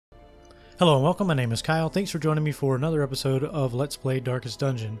Hello and welcome, my name is Kyle. Thanks for joining me for another episode of Let's Play Darkest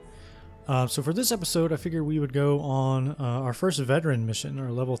Dungeon. So for this episode, I figured we would go on our first veteran mission, our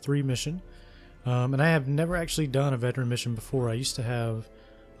level 3 mission. And I have never actually done a veteran mission before. I used to have,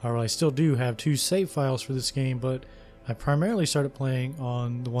 or I still do have, 2 save files for this game, but I primarily started playing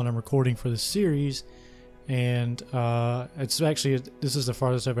on the one I'm recording for this series. And it's actually, this is the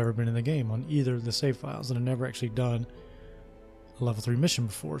farthest I've ever been in the game on either of the save files, and I've never actually done a level 3 mission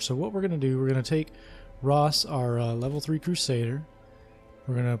before. So what we're going to do, we're going to take Ross, our level 3 Crusader.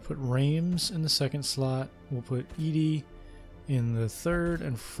 We're going to put Rames in the second slot. We'll put Edie in the third,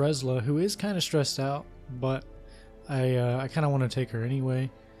 and Fresla, who is kind of stressed out, but I kind of want to take her anyway.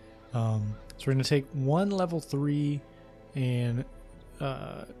 So we're going to take 1 level 3 and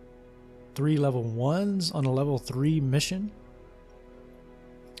 3 level 1s on a level 3 mission.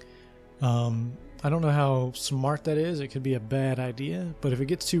 I don't know how smart that is. It could be a bad idea, but if it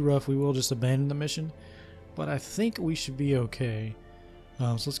gets too rough, we will just abandon the mission. But I think we should be okay. So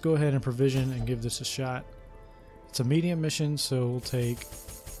let's go ahead and provision and give this a shot. It's a medium mission, so we'll take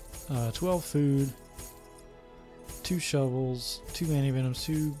 12 food, 2 shovels, 2 antivenoms,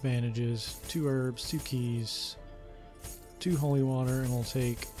 2 bandages, 2 herbs, 2 keys, 2 holy water, and we'll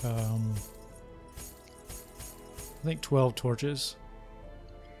take I think 12 torches.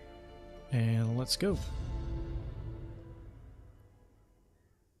 And let's go.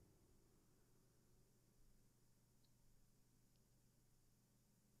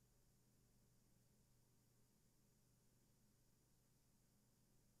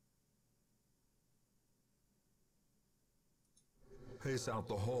 Pace out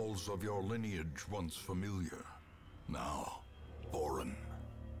the halls of your lineage once familiar, now foreign.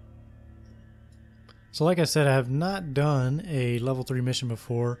 So like I said, I have not done a level 3 mission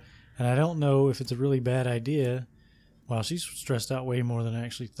before, and I don't know if it's a really bad idea. Wow, she's stressed out way more than I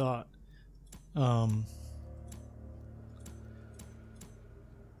actually thought.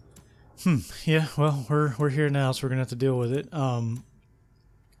 Yeah, well, we're here now, so we're gonna have to deal with it.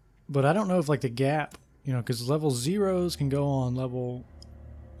 But I don't know if like the gap, you know, because level 0s can go on level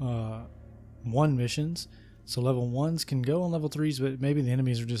 1 missions, so level 1s can go on level 3s, but maybe the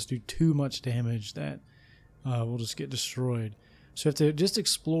enemies will just do too much damage that we'll just get destroyed. So we have to just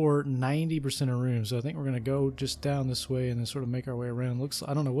explore 90% of rooms. So I think we're going to go just down this way and then sort of make our way around.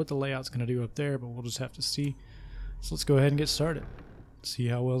 I don't know what the layout's going to do up there, but we'll just have to see. So let's go ahead and get started. See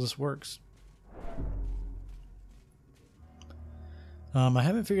how well this works. I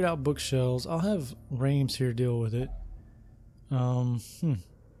haven't figured out bookshelves. I'll have Rames here deal with it. I mean,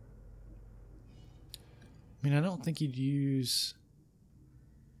 I don't think he'd use...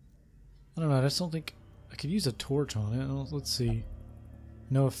 I don't know, I just don't think... I could use a torch on it. Let's see.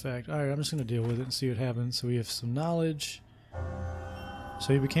 No effect. Alright, I'm just going to deal with it and see what happens. So we have some knowledge.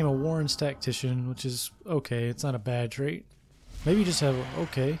 So he became a Warren's tactician, which is okay. It's not a bad trait. Maybe you just have...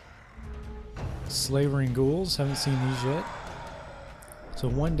 Okay. Slavering ghouls. Haven't seen these yet. So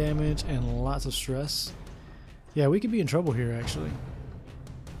 1 damage and lots of stress. Yeah, we could be in trouble here, actually.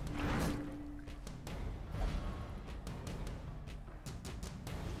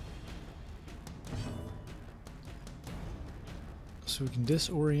 So we can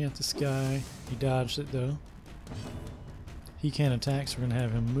disorient this guy. He dodged it though. He can't attack, so we're going to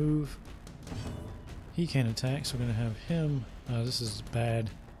have him move. He can't attack, so we're going to have him... this is bad.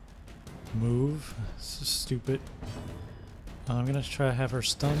 Move. This is stupid. I'm going to try to have her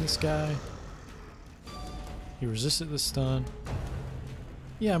stun this guy. He resisted the stun.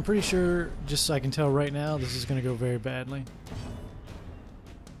 Yeah, I'm pretty sure, just so I can tell right now, this is going to go very badly.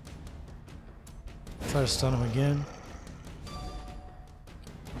 Try to stun him again.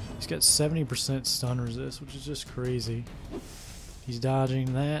 He's got 70% stun resist, which is just crazy. He's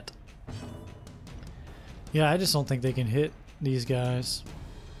dodging that. Yeah, I just don't think they can hit these guys.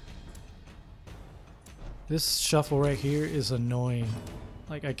 This shuffle right here is annoying.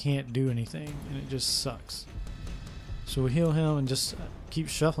 Like, I can't do anything, and it just sucks. So we heal him and just keep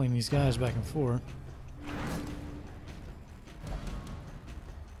shuffling these guys back and forth.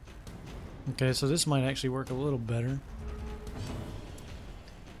 Okay, so this might actually work a little better.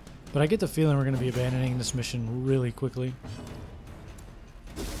 But I get the feeling we're going to be abandoning this mission really quickly.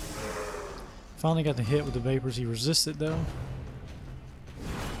 Finally got the hit with the vapors. He resisted though.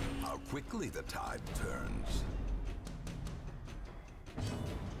 How quickly the tide turns.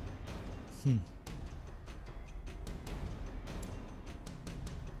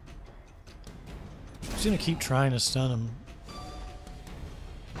 Just going to keep trying to stun him.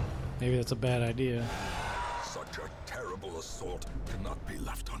 Maybe that's a bad idea. Such a terrible assault cannot be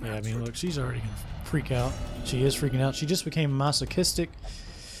left unanswered. Yeah, I mean, look, she's already going to freak out. She is freaking out. She just became masochistic.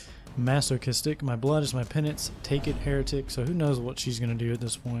 masochistic. My blood is my penance. Take it, heretic. So who knows what she's going to do at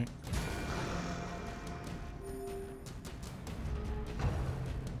this point.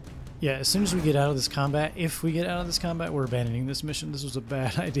 Yeah, as soon as we get out of this combat, if we get out of this combat, we're abandoning this mission. This was a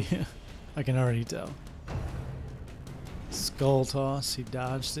bad idea. I can already tell. Skull toss. He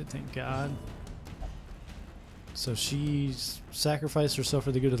dodged it, thank God. So she's sacrificed herself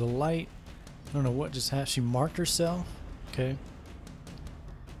for the good of the light. I don't know what just happened. She marked herself. Okay.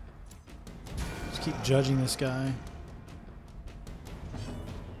 Just keep judging this guy.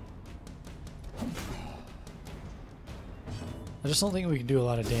 I just don't think we can do a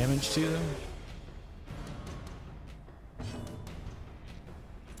lot of damage to them.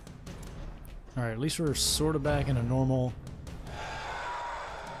 Alright, at least we're sort of back in a normal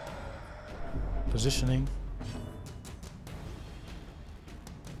positioning.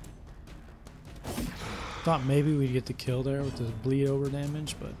 Thought maybe we'd get the kill there with the bleed over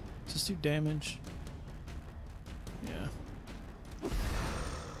damage, but just do damage. Yeah.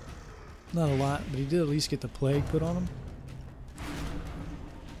 Not a lot, but he did at least get the plague put on him. I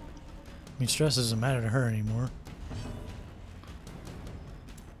mean, stress doesn't matter to her anymore.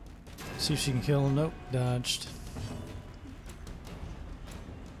 See if she can kill him. Nope, dodged.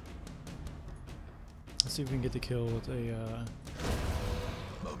 Let's see if we can get the kill with a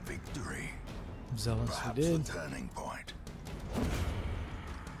victory. Zealous. Perhaps We did. a turning point.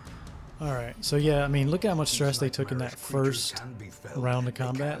 Alright, so yeah, I mean, look how much stress they took in that first round of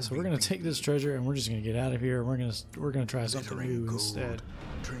combat. So we're gonna take this treasure and we're just gonna get out of here. We're gonna try something new instead.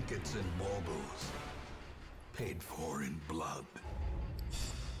 Trinkets and baubles, paid for in blood.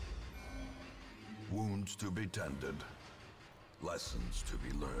 Wounds to be tended, lessons to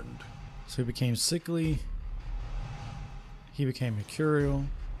be learned. So he became sickly. He became mercurial.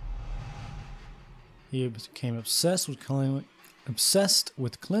 He became obsessed with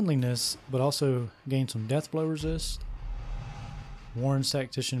cleanliness, but also gained some death blow resist. Warren's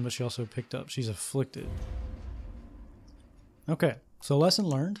tactician, but she also picked up. She's afflicted. Okay, so lesson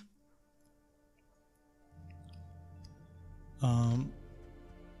learned.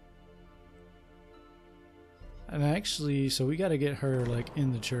 And actually, so we got to get her like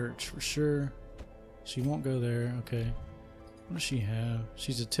in the church for sure. She won't go there. Okay. What does she have?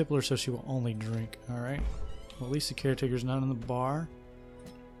 She's a tippler, so she will only drink. All right. Well, at least the caretaker's not in the bar.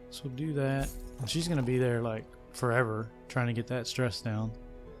 So we'll do that. And she's going to be there like forever trying to get that stress down.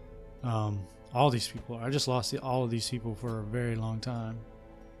 All these people. I just lost all of these people for a very long time.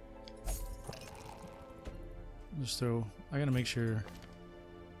 Just throw. I got to make sure.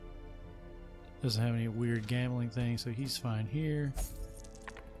 Doesn't have any weird gambling thing, so he's fine here.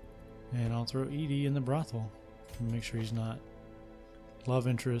 And I'll throw Edie in the brothel. And make sure he's not love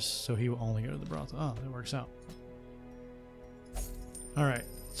interest, so he will only go to the brothel. Oh, that works out. Alright,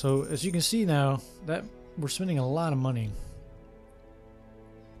 so as you can see now, that we're spending a lot of money.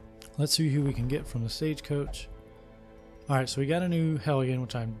 Let's see who we can get from the stagecoach. Alright, so we got a new Hellion,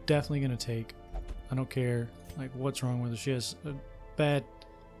 which I'm definitely going to take. I don't care like what's wrong with her. She has a bad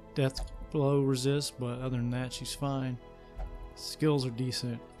death blow resist, but other than that, she's fine. Skills are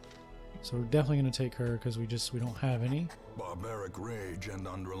decent. So we're definitely going to take her because we don't have any. Barbaric rage and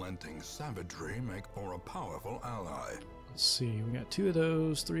unrelenting savagery make for a powerful ally. Let's see, we got 2 of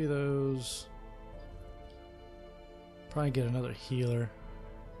those, 3 of those. Probably get another healer.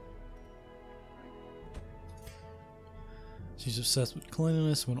 She's obsessed with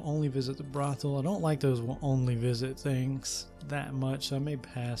cleanliness, will only visit the brothel. I don't like those will only visit things that much, so I may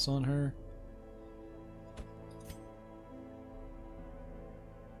pass on her.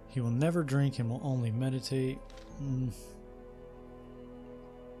 He will never drink and will only meditate. I'm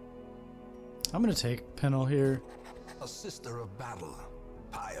going to take Pennell here. A sister of battle,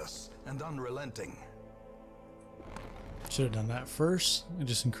 pious and unrelenting. Should have done that first. I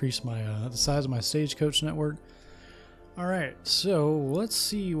just increased my the size of my stagecoach network. Alright, so let's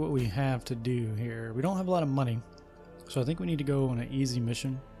see what we have to do here. We don't have a lot of money, so I think we need to go on an easy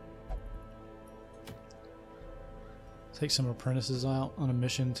mission. Take some apprentices out on a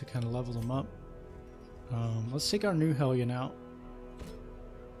mission to kind of level them up. Let's take our new Hellion out.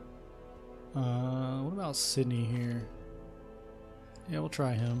 What about Sydney here? Yeah, we'll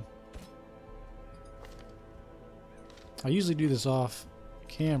try him. I usually do this off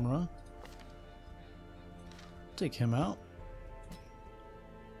camera. Take him out.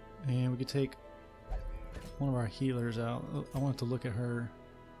 And we could take one of our healers out. I want to look at her.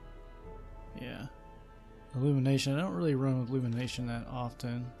 Yeah. Illumination. I don't really run with Illumination that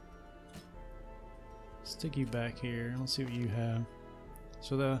often. Stick you back here. Let's see what you have.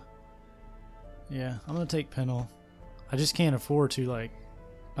 So yeah, I'm gonna take Pennell. I just can't afford to like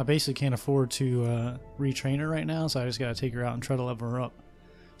I basically can't afford to retrain her right now, so I just gotta take her out and try to level her up.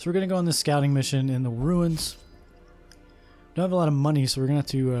 So we're gonna go on this scouting mission in the ruins. Don't have a lot of money, so we're gonna have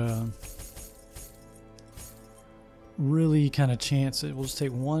to really kind of chance it. We'll just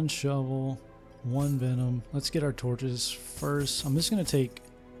take one shovel, one venom. Let's get our torches first. I'm just gonna take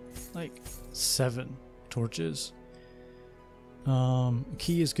like 7 torches.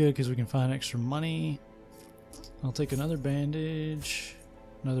 Key is good because we can find extra money. I'll take another bandage,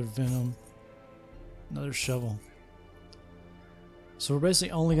 another venom, another shovel. So we're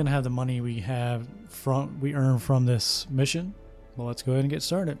basically only gonna have the money we earn from this mission. Well, let's go ahead and get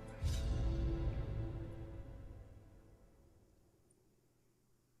started.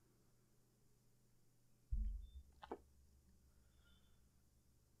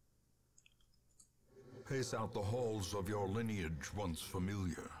 Pace out the halls of your lineage once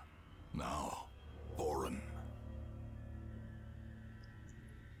familiar, now foreign.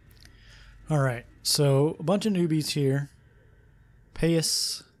 Alright, so a bunch of newbies here.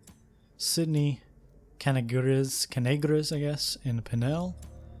 Payas, Sydney, Canegras, I guess, and Pinel.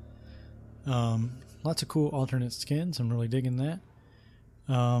 Lots of cool alternate skins. I'm really digging that.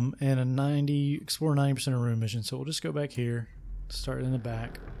 And a explore 90% of room mission. So we'll just go back here, start in the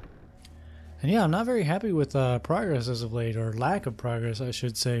back. And yeah, I'm not very happy with progress as of late, or lack of progress, I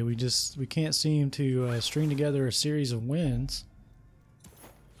should say. We can't seem to string together a series of wins,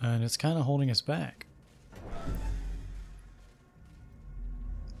 and it's kind of holding us back.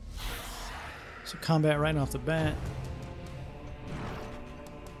 So combat right off the bat.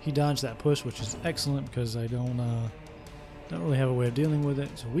 He dodged that push, which is excellent because I don't really have a way of dealing with it.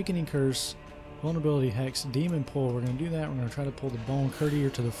 So weakening curse, vulnerability hex, demon pull. We're going to do that. We're going to try to pull the bone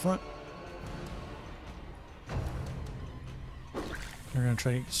courtier to the front. We're going to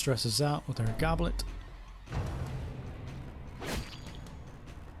try to stress us out with our goblet.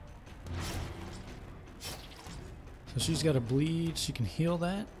 So she's got a bleed. She can heal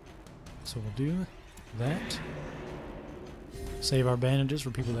that. So we'll do that. Save our bandages for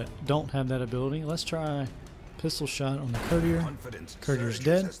people that don't have that ability. Let's try pistol shot on the courtier. Courtier's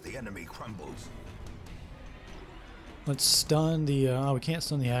dead. Let's stun the... oh, we can't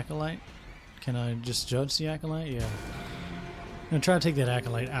stun the acolyte. Can I just judge the acolyte? Yeah. I'm going to try to take that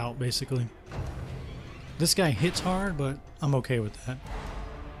acolyte out, basically. This guy hits hard, but I'm okay with that.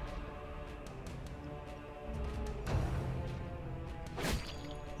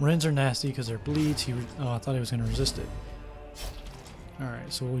 Rends are nasty because they're bleeds. Oh, I thought he was going to resist it.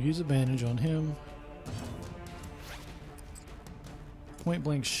 Alright, so we'll use a bandage on him. Point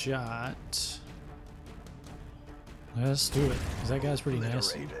blank shot. Let's do it, because that guy's pretty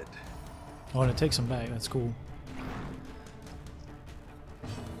nasty. Oh, and it takes him back. That's cool.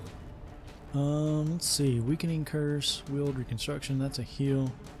 Let's see. Weakening curse, wield reconstruction. That's a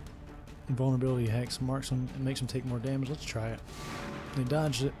heal. Invulnerability hex marks them and makes them take more damage. Let's try it. They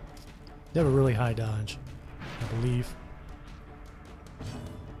dodged it. They have a really high dodge, I believe.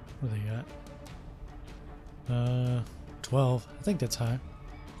 What do they got? 12. I think that's high.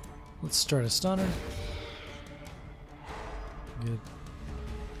 Let's start a stunner. Good.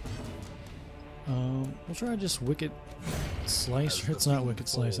 We'll try just Wicked Slice. It's not Wicked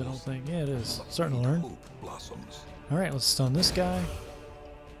Slice, I don't think. Yeah, it is. Starting to learn. Alright, let's stun this guy.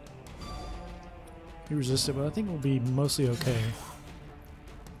 He resisted, but I think we'll be mostly okay.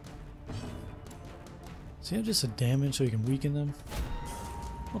 So you have just a damage so you can weaken them.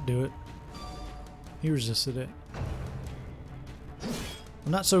 I'll do it. He resisted it.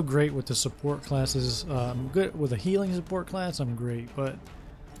 I'm not so great with the support classes. I'm good with a healing support class, I'm great, but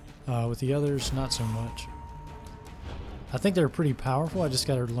with the others, not so much. I think they're pretty powerful, I just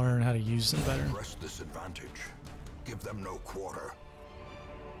gotta learn how to use them better. Press this advantage. Give them no quarter.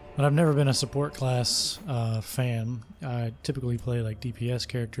 But I've never been a support class fan. I typically play like DPS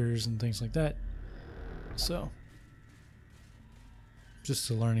characters and things like that. So, just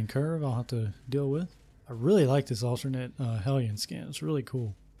a learning curve I'll have to deal with. I really like this alternate Hellion skin. It's really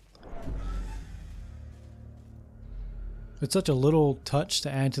cool. It's such a little touch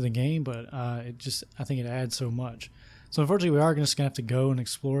to add to the game, but I think it adds so much. So unfortunately, we are just going to have to go and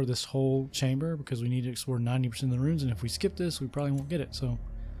explore this whole chamber because we need to explore 90% of the rooms, and if we skip this, we probably won't get it. So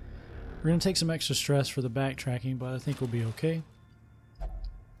we're going to take some extra stress for the backtracking, but I think we'll be okay.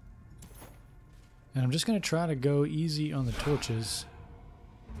 And I'm just going to try to go easy on the torches.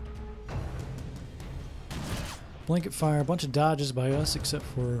 Blanket fire, a bunch of dodges by us except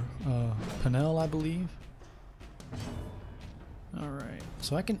for Pinel, I believe. Alright,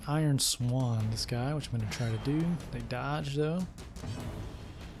 so I can Iron Swan this guy, which I'm going to try to do. They dodge though.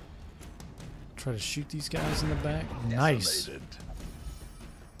 Try to shoot these guys in the back. Nice.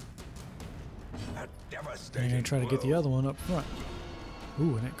 And try to get the other one up front.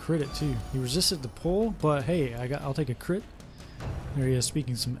 Ooh, and it crit it too. He resisted the pull, but hey, I'll take a crit. There he is,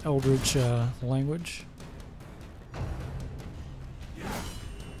 speaking some Eldritch language.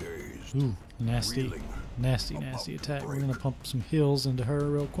 Ooh, nasty attack. We're gonna pump some heals into her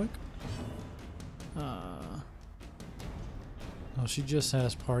real quick. Oh, she just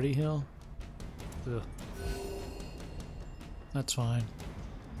has party heal. Ugh. That's fine.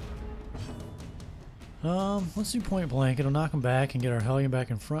 Let's do point blank. It'll knock him back and get our Hellion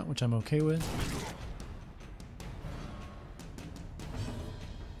back in front, which I'm okay with.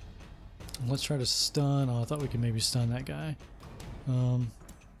 Let's try to stun. Oh, I thought we could maybe stun that guy.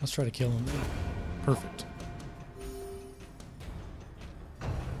 Let's try to kill him. Perfect.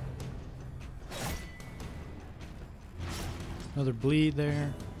 Another bleed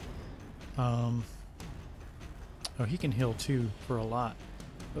there. Oh, he can heal too for a lot,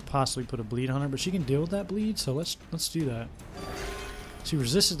 but possibly put a bleed on her. But she can deal with that bleed, so let's do that. She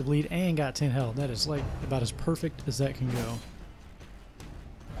resisted the bleed and got 10 health. That is like about as perfect as that can go.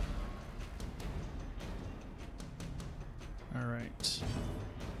 All right.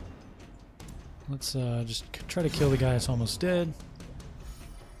 Let's just try to kill the guy that's almost dead.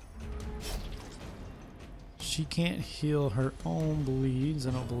 She can't heal her own bleeds,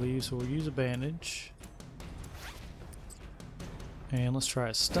 I don't believe, so we'll use a bandage. And let's try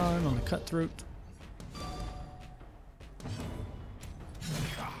a stun on the cutthroat.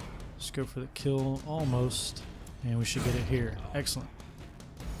 Let's go for the kill almost, and we should get it here. Excellent.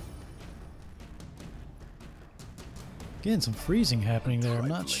 Again, some freezing happening there. I'm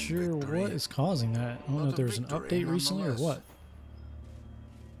not sure what is causing that. I don't know if there was an update recently or what.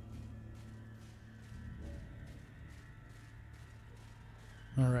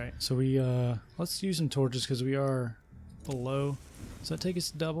 Alright, so we let's use some torches because we are below. Does that take us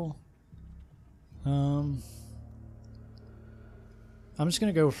to double? I'm just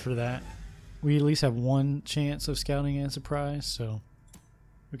gonna go for that. We at least have one chance of scouting and surprise, so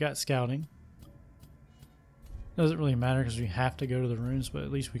we got scouting. Doesn't really matter because we have to go to the runes, but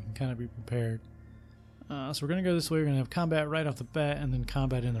at least we can kind of be prepared. So we're gonna go this way. We're gonna have combat right off the bat, and then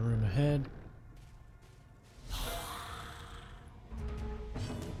combat in the room ahead.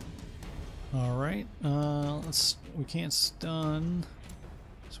 Alright, we can't stun,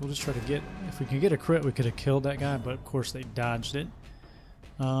 so we'll just try to get, if we can get a crit we could have killed that guy, but of course they dodged it.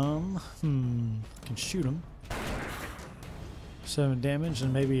 Can shoot him. 7 damage,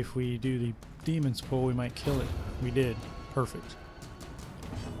 and maybe if we do the demon's pull we might kill it. We did. Perfect.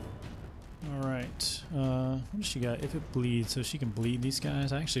 Alright, what does she got? If it bleeds, so she can bleed these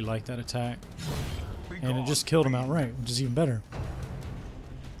guys. I actually like that attack. And it just killed him outright, which is even better.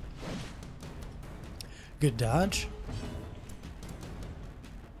 Good dodge.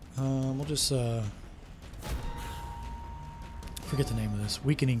 We'll just forget the name of this.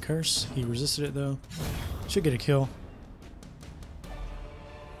 Weakening Curse. He resisted it though. Should get a kill.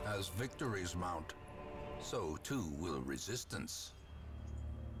 As victories mount, so too will resistance.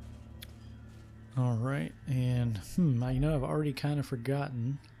 Alright, and you know, I've already kind of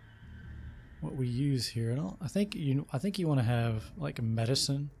forgotten what we use here. I think you want to have like a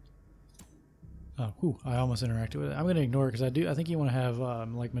medicine. Oh, whew, I almost interacted with it. I'm going to ignore it because I think you want to have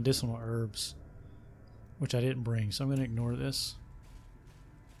like medicinal herbs, which I didn't bring, so I'm going to ignore this.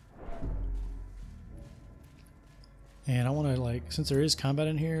 And I want to, like, since there is combat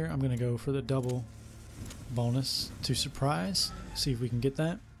in here, I'm going to go for the double bonus to surprise. See if we can get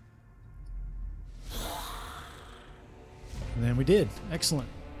that. And then we did. Excellent.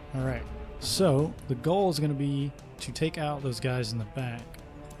 Alright. So, the goal is going to be to take out those guys in the back.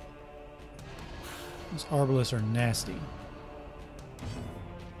 Those arbalists are nasty.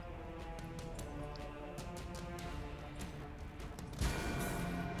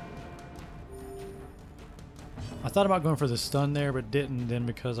 I thought about going for the stun there, but didn't then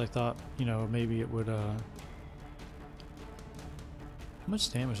because I thought, you know, maybe it would, How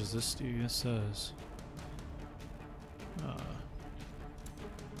much damage does this do? This says...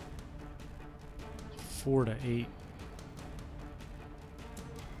 4 to 8.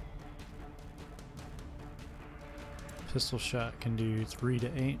 Pistol shot can do 3 to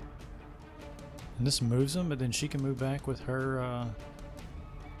 8. And this moves them, but then she can move back with her,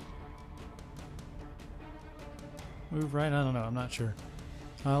 move right? I don't know, I'm not sure.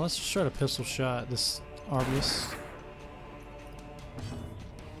 Let's just try to pistol shot this Arbalest.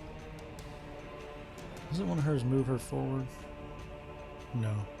 Doesn't one of hers move her forward?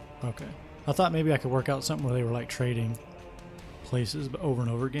 No. Okay. I thought maybe I could work out something where they were like trading places but over and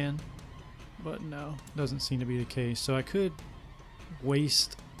over again. But no, doesn't seem to be the case. So I could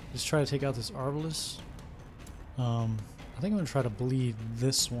waste, just try to take out this Arbalest. I think I'm going to try to bleed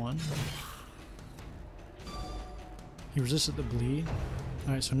this one. He resisted the bleed.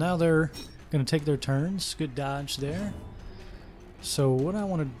 Alright, so now they're going to take their turns. Good dodge there. So what I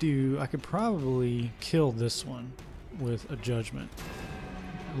want to do, I could probably kill this one with a judgment.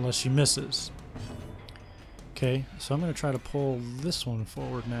 Unless she misses. Okay, so I'm going to try to pull this one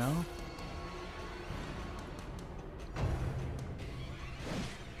forward now.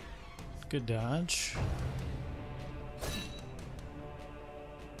 Good dodge.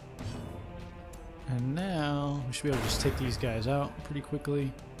 And now we should be able to just take these guys out pretty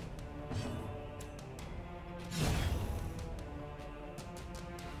quickly.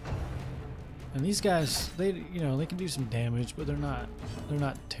 And these guys, they can do some damage, but they're not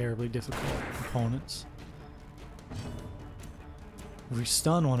terribly difficult opponents. If we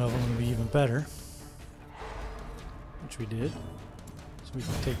stun one of them, it'll be even better, which we did. So we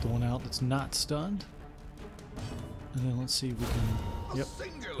can take the one out that's not stunned, and then let's see if we can. Yep,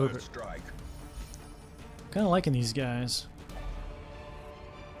 perfect. Kind of liking these guys.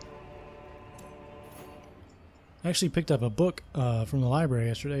 I actually picked up a book from the library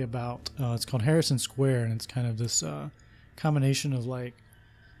yesterday about, it's called Harrison Square, and it's kind of this combination of like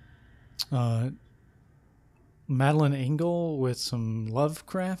Madeline Engel with some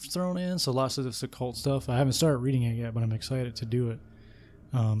Lovecraft thrown in, so lots of this occult stuff. I haven't started reading it yet, but I'm excited to do it.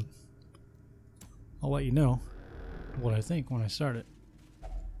 I'll let you know what I think when I start it.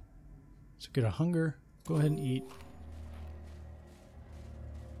 So get a hunger. Go ahead and eat.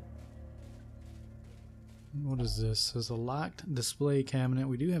 What is this? It says a locked display cabinet.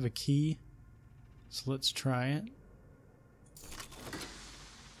 We do have a key, so let's try it.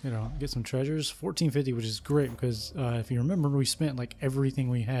 Get some treasures. 1450, which is great because if you remember, we spent like everything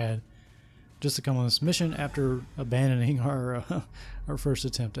we had just to come on this mission after abandoning our our first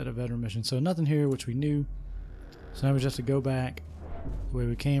attempt at a veteran mission. So nothing here, which we knew. So now we just have to go back the way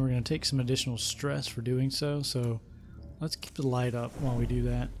we came. We're going to take some additional stress for doing so. So let's keep the light up while we do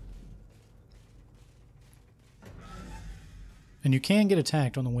that. And you can get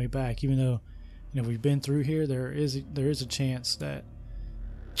attacked on the way back, even though we've been through here. There is a chance that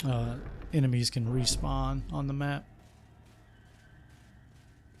enemies can respawn on the map.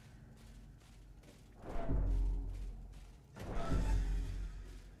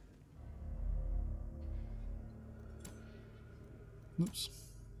 Oops.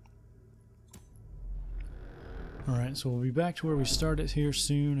 Alright, so we'll be back to where we started here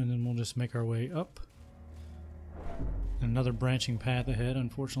soon, and then we'll just make our way up. Another branching path ahead,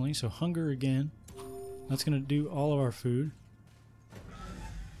 unfortunately. So hunger again. That's going to do all of our food.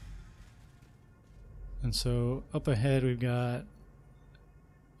 And so up ahead we've got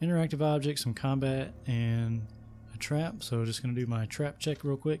interactive objects, some combat, and a trap. So just going to do my trap check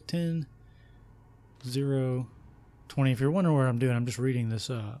real quick. 10, 0, 20. If you're wondering what I'm doing, I'm just reading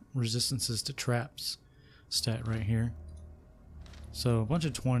this resistances to traps stat right here. So a bunch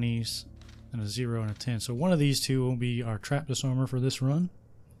of 20s. And a 0 and a 10. So one of these two will be our trap disarmer for this run.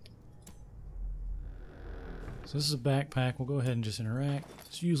 So this is a backpack. We'll go ahead and just interact.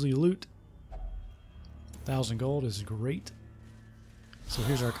 It's usually loot. 1,000 gold is great. So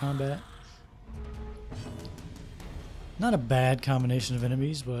here's our combat. Not a bad combination of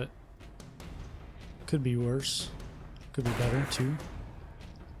enemies, but could be worse. Could be better too.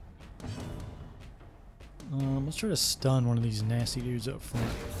 Let's try to stun one of these nasty dudes up front.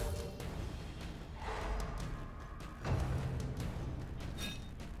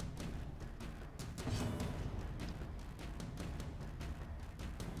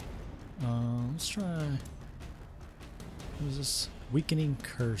 Let's try. What is this? Weakening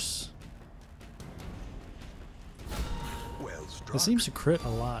Curse. Well struck. It seems to crit a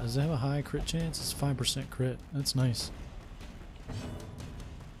lot. Does it have a high crit chance? It's 5% crit. That's nice.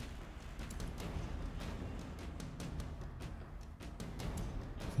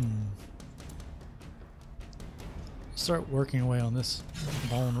 Start working away on this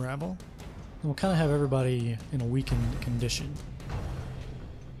bone rabble. And we'll kind of have everybody in a weakened condition.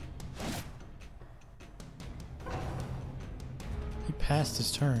 He passed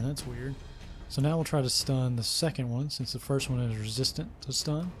his turn. That's weird. So now we'll try to stun the second one, since the first one is resistant to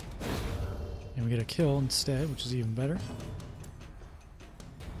stun. And we get a kill instead, which is even better.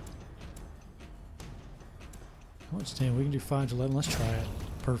 How much damage? We can do 5 to 11. Let's try it.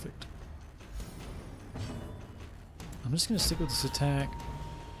 Perfect. I'm just going to stick with this attack.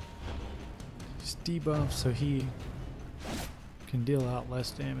 Just debuff so he can deal out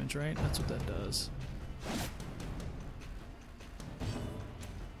less damage, right? That's what that does.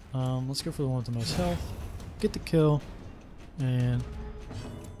 Let's go for the one with the most health. Get the kill. And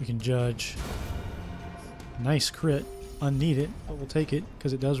we can judge. Nice crit. Unneeded, but we'll take it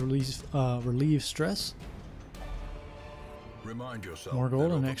because it does relieve stress. Remind yourself More gold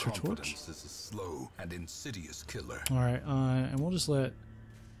that and an extra overconfidence torch. is a slow and insidious killer. Alright, and we'll just let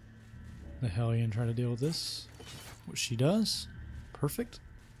the Hellion try to deal with this, which she does. Perfect.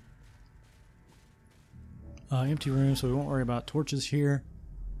 Empty room, so we won't worry about torches here.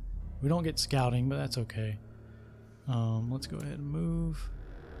 We don't get scouting, but that's okay. Let's go ahead and move.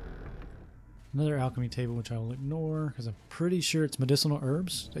 Another alchemy table, which I will ignore because I'm pretty sure it's medicinal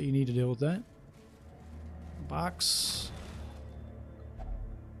herbs that you need to deal with that. Box.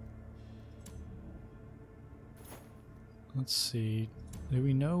 Let's see. Do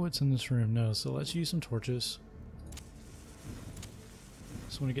we know what's in this room? No, so let's use some torches.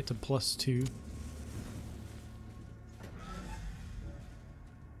 Just want to get to +2.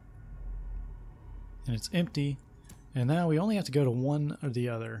 And it's empty. And now we only have to go to one or the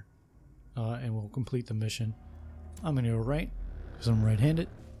other. And we'll complete the mission. I'm going to go right because I'm right-handed.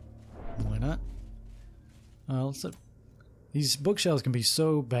 Why not? These bookshelves can be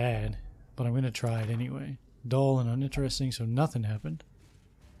so bad, but I'm going to try it anyway. Dull and uninteresting, so nothing happened.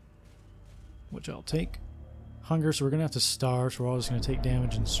 Which I'll take. Hunger, so we're going to have to starve, so we're all just going to take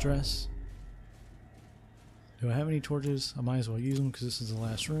damage and stress. Do I have any torches? I might as well use them because this is the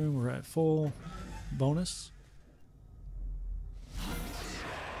last room. We're at full bonus.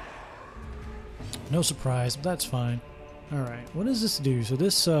 No surprise, but that's fine. Alright, what does this do? So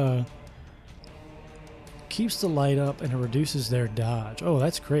this keeps the light up and it reduces their dodge. Oh,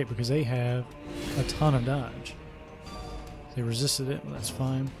 that's great because they have a ton of dodge. They resisted it, well, that's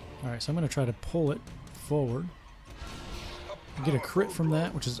fine. Alright, so I'm going to try to pull it forward. Get a crit from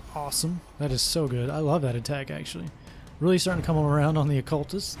that, which is awesome. That is so good. I love that attack, actually. Really starting to come around on the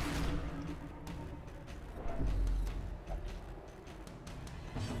occultist.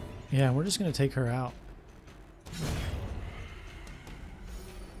 Yeah, we're just going to take her out.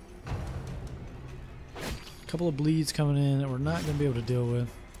 A couple of bleeds coming in that we're not going to be able to deal with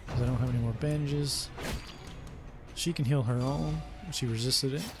because I don't have any more bandages. She can heal her own. She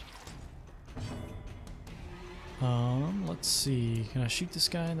resisted it. Let's see. Can I shoot this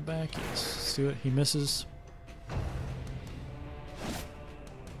guy in the back? Yes. Let's do it. He misses.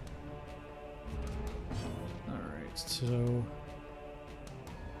 Alright, so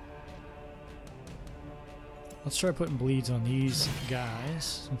let's try putting bleeds on these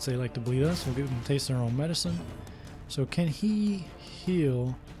guys. Since they like to bleed us, we'll give them to taste their own medicine. So can he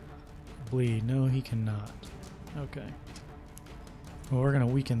heal bleed? No, he cannot. Okay. Well, we're going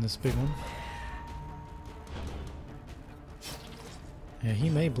to weaken this big one. Yeah,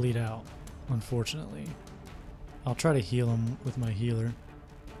 he may bleed out, unfortunately. I'll try to heal him with my healer.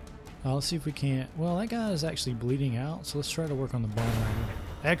 Let's see if we can't. Well, that guy is actually bleeding out, so let's try to work on the bone marrow.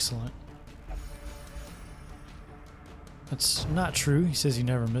 Excellent. That's not true. He says he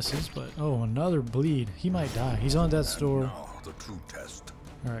never misses, but oh, another bleed. He might die. He's on death's door. Now the true test.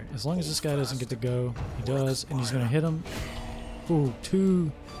 Alright, as long as this guy doesn't get to go, he does, and he's going to hit him. Ooh,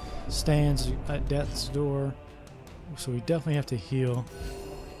 2 stands at death's door. So we definitely have to heal.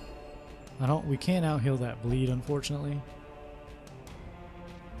 We can't out heal that bleed, unfortunately.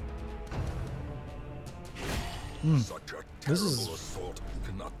 This is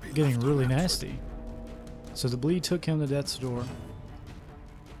getting really nasty. So the bleed took him to death's door.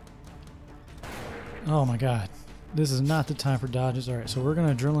 Oh my god. This is not the time for dodges. Alright, so we're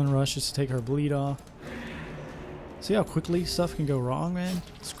going to adrenaline rush just to take her bleed off. See how quickly stuff can go wrong, man?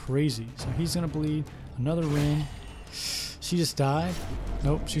 It's crazy. So he's going to bleed. Another ring. She just died?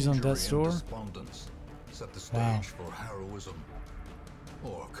 Nope, she's on death's door. Set the stage for heroism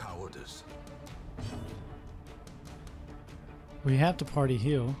or cowardice. We have to party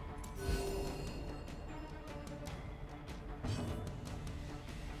heal.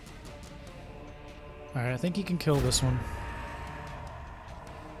 Alright, I think he can kill this one.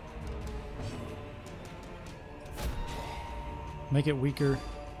 Make it weaker.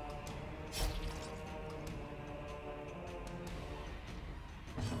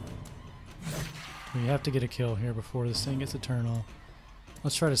 We have to get a kill here before this thing gets a turn off.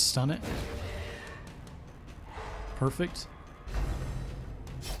 Let's try to stun it. Perfect.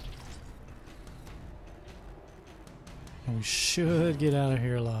 And we should get out of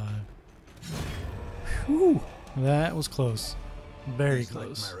here alive. Whew, that was close. Very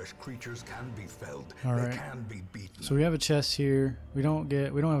close. Nightmarish creatures can be felled. All They right. can be beaten. So we have a chest here. We don't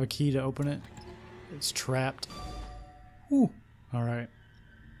have a key to open it. It's trapped. Ooh. All right.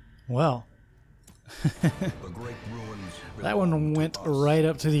 Well. The great ruins That one went right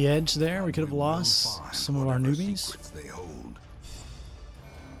up to the edge there. We could have lost some of our newbies. They hold.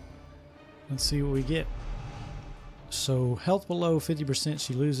 Let's see what we get. So health below 50%,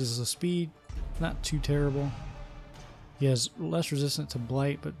 she loses the speed. Not too terrible. He has less resistance to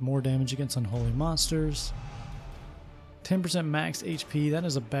blight, but more damage against unholy monsters. 10% max HP. That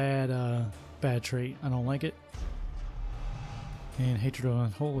is a bad trait. I don't like it. And hatred of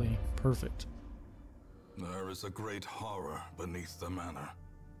unholy. Perfect. There is a great horror beneath the manor.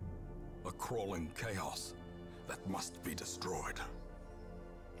 A crawling chaos that must be destroyed.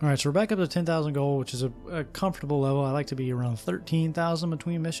 Alright, so we're back up to 10,000 gold, which is a comfortable level. I like to be around 13,000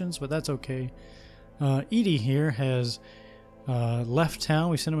 between missions, but that's okay. Edie here has left town.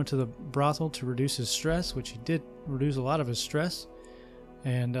 We sent him into the brothel to reduce his stress, which he did reduce a lot of his stress.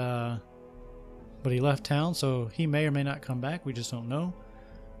 And but he left town, so he may or may not come back. We just don't know.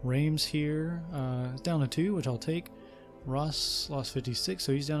 Rames here is down to 2, which I'll take. Ross lost 56,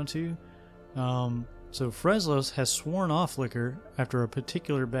 so he's down to 2. So Freslos has sworn off liquor after a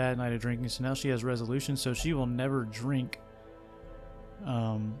particular bad night of drinking, so now she has resolution, so she will never drink.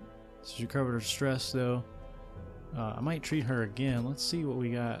 So she covered her stress, though. I might treat her again. Let's see what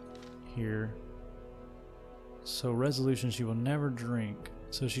we got here. So resolution, she will never drink.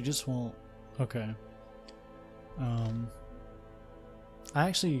 So she just won't. Okay. I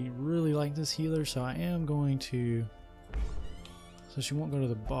actually really like this healer, so I am going to. So she won't go to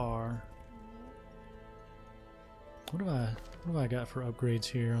the bar. What have I got for upgrades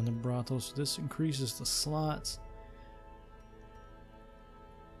here on the brothel? So this increases the slots.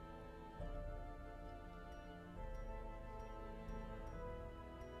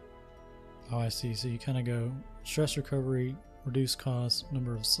 Oh, I see. So you kind of go stress recovery, reduce cost,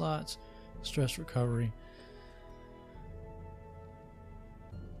 number of slots, stress recovery.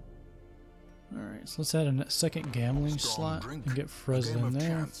 Alright, so let's add a second gambling slot and get Fresla in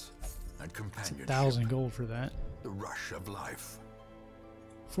there. It's 1,000 gold for that. The rush of life.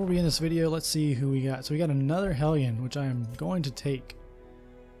 Before we end this video, let's see who we got. So we got another Hellion, which I am going to take.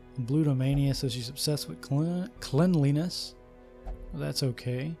 Blutomania, so she's obsessed with cleanliness. Well, that's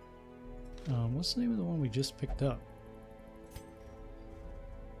okay. What's the name of the one we just picked up?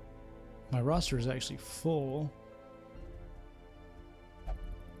 My roster is actually full.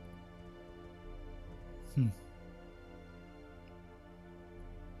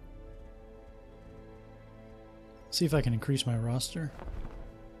 See if I can increase my roster.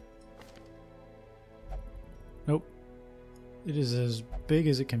 Nope. It is as big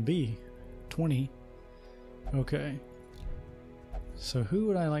as it can be. 20. Okay. So who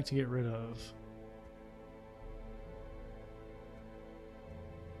would I like to get rid of?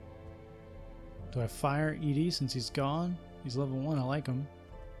 Do I fire ED since he's gone? He's level 1, I like him.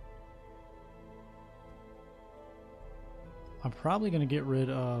 I'm probably going to get rid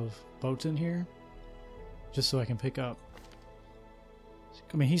of Boatin here. Just so I can pick up.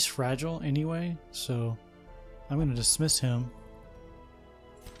 I mean, he's fragile anyway, so I'm going to dismiss him.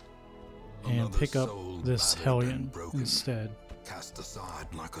 And pick up this Hellion instead. Cast aside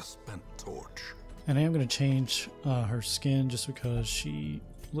like a spent torch. And I am going to change her skin just because she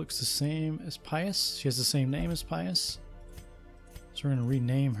looks the same as Pius. She has the same name as Pius. So we're going to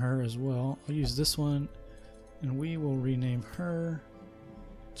rename her as well. I'll use this one, and we will rename her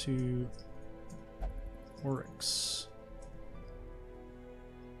to Oryx.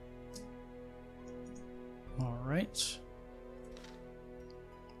 Alright.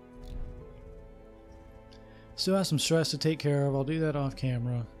 Still have some stress to take care of. I'll do that off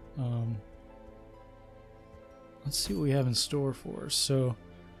camera. Let's see what we have in store for us. So,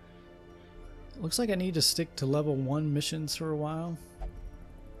 looks like I need to stick to level 1 missions for a while.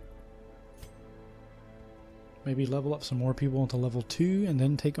 Maybe level up some more people into level 2 and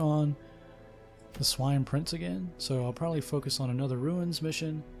then take on the Swine Prince again. So I'll probably focus on another Ruins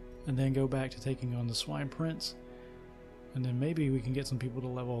mission and then go back to taking on the Swine Prince. And then maybe we can get some people to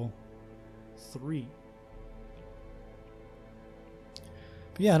level 3.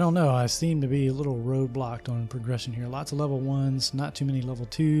 But yeah, I don't know. I seem to be a little roadblocked on progression here. Lots of level 1s, not too many level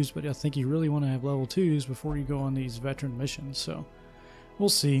 2s, but I think you really want to have level 2s before you go on these veteran missions. So we'll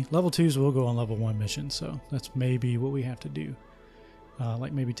see. Level 2s will go on level 1 missions, so that's maybe what we have to do.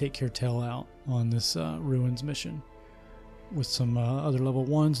 Like maybe take Cartel out on this Ruins mission with some other level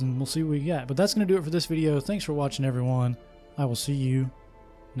 1s, and we'll see what we got. But that's going to do it for this video. Thanks for watching, everyone. I will see you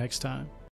next time.